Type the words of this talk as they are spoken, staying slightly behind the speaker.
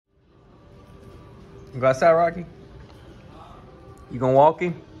Go outside, Rocky. You gonna walk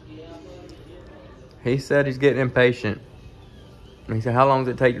him? He said he's getting impatient. He said, how long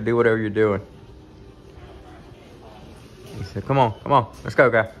does it take to do whatever you're doing? He said, come on, let's go,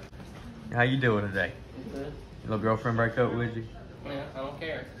 guy. How you doing today? Good. Your little girlfriend break up with you? Yeah, I don't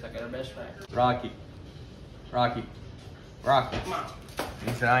care, because I got her best friend. Rocky. Come on.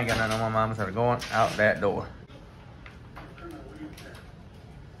 He said, I ain't got nothing on my mama, so I'm going out that door.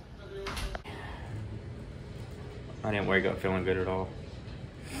 I didn't wake up feeling good at all.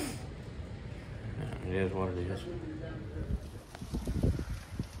 It is what it is.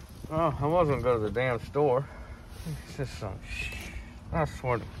 Oh, I wasn't going to the damn store. It's just some I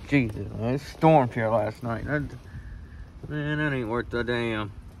swear to Jesus, man. It stormed here last night. Man, that ain't worth the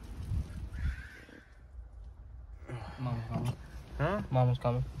damn. Mama's coming. Huh? Mama's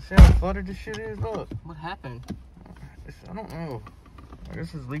coming. See how flooded this shit is? Look. What happened? I don't know. I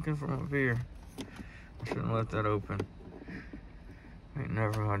guess it's leaking from up here. I shouldn't have left that open. Ain't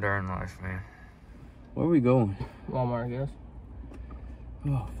never my darn life, man. Where are we going? Walmart, I guess.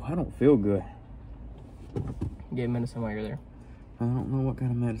 Oh, I don't feel good. Get medicine while you're there. I don't know what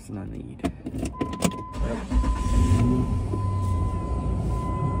kind of medicine I need.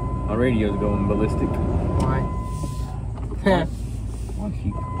 My radio's going ballistic. Why? Why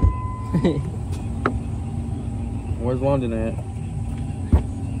she? Where's London at?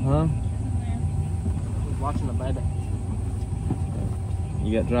 Huh? He's watching the bed.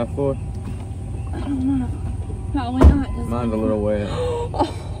 You got dry floor? I don't know. Probably not. Mine's a little wet. Oh,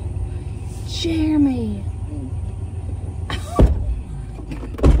 Jeremy.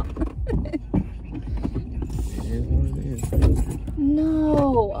 It is what it is.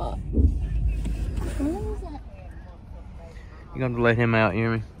 No. What is that? You gonna have to let him out, you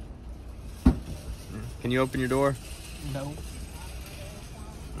hear me? Can you open your door? No.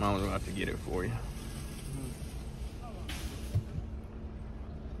 Mama's gonna have to get it for you.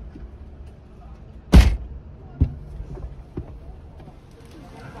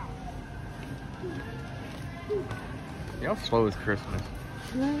 Y'all slow as Christmas.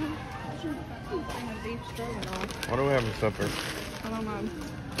 I have beef stroganoff. What do we have for supper? I don't know.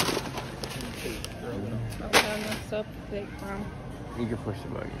 I've got enough stuff to pick from. You can push the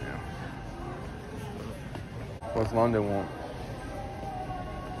buggy now. What's London want?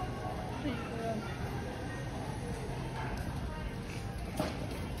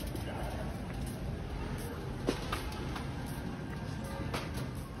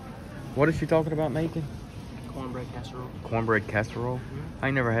 What is she talking about making? Cornbread casserole. Cornbread casserole? I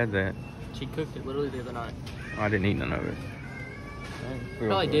ain't never had that. She cooked it literally the other night. I didn't eat none of it.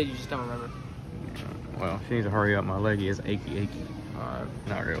 Probably did, you just don't remember. Well, she needs to hurry up. My leg is achy.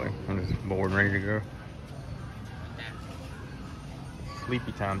 Not really. I'm just bored and ready to go.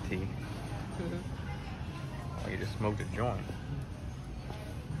 Sleepy time tea. Oh, you just smoked a joint.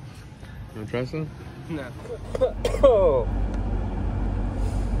 You want to try some? No. Oh.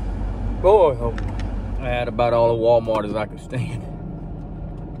 Boy, I had about all the Walmart as I could stand.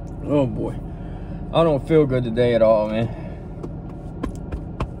 Oh boy. I don't feel good today at all, man.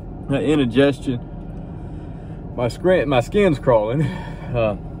 That indigestion. My skin's crawling.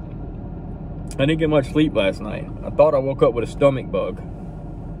 I didn't get much sleep last night. I thought I woke up with a stomach bug.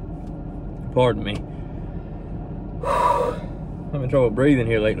 Pardon me. I'm having trouble breathing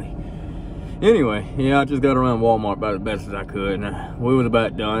here lately. Anyway, yeah, I just got around Walmart about as best as I could. And we was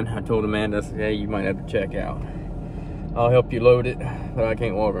about done. I told Amanda, I said, hey, you might have to check out. I'll help you load it, but I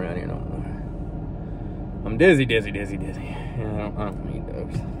can't walk around here no more. I'm dizzy. Yeah, I don't need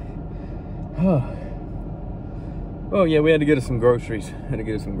those. Oh, yeah, we had to get us some groceries.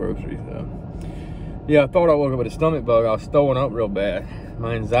 Yeah, I thought I woke up with a stomach bug. I was throwing up real bad.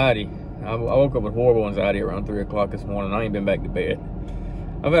 My anxiety. I woke up with horrible anxiety around 3 o'clock this morning. I ain't been back to bed.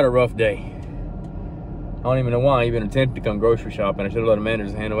 I've had a rough day. I don't even know why I even attempted to come grocery shopping. I should have let Amanda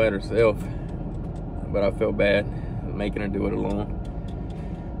just handle that herself. But I felt bad making her do it alone.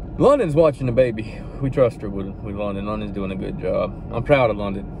 London's watching the baby. We trust her with London. London's doing a good job. I'm proud of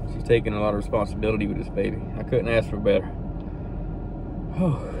London. She's taking a lot of responsibility with this baby. I couldn't ask for better.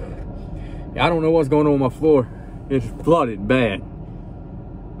 I don't know what's going on my floor. It's flooded bad.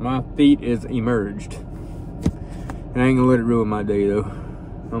 My feet is emerged. And I ain't gonna let it ruin my day though.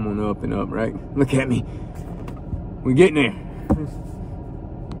 I'm on the up and up, right? Look at me. We're getting there.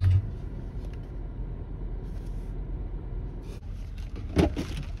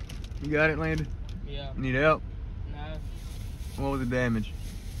 You got it, Landon? Yeah. Need help? No. What was the damage?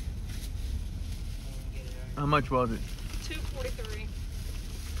 How much was it? $243.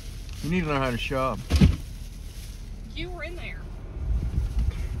 You need to learn how to shop. You were in there.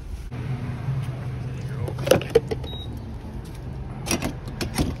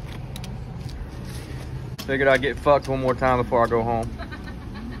 Figured I'd get fucked one more time before I go home.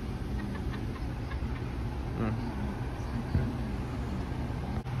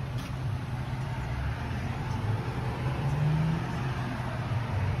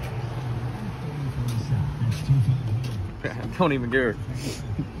 Don't even care.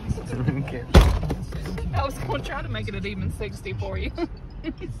 Don't even care. I was going to try to make it an even 60 for you.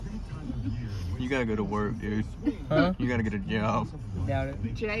 You gotta go to work, dude. Huh? You gotta get a job. Doubt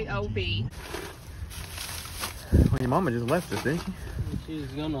it. J-O-B. Well, your mama just left us, didn't she? She was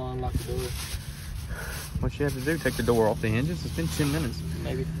gonna unlock the door. What she have to do? Take the door off the hinges? It's been 10 minutes.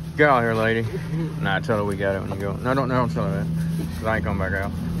 Maybe. Get out here, lady. Nah, tell her we got it when you go. No, don't tell her that. 'Cause I ain't coming back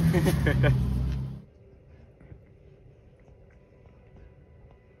out.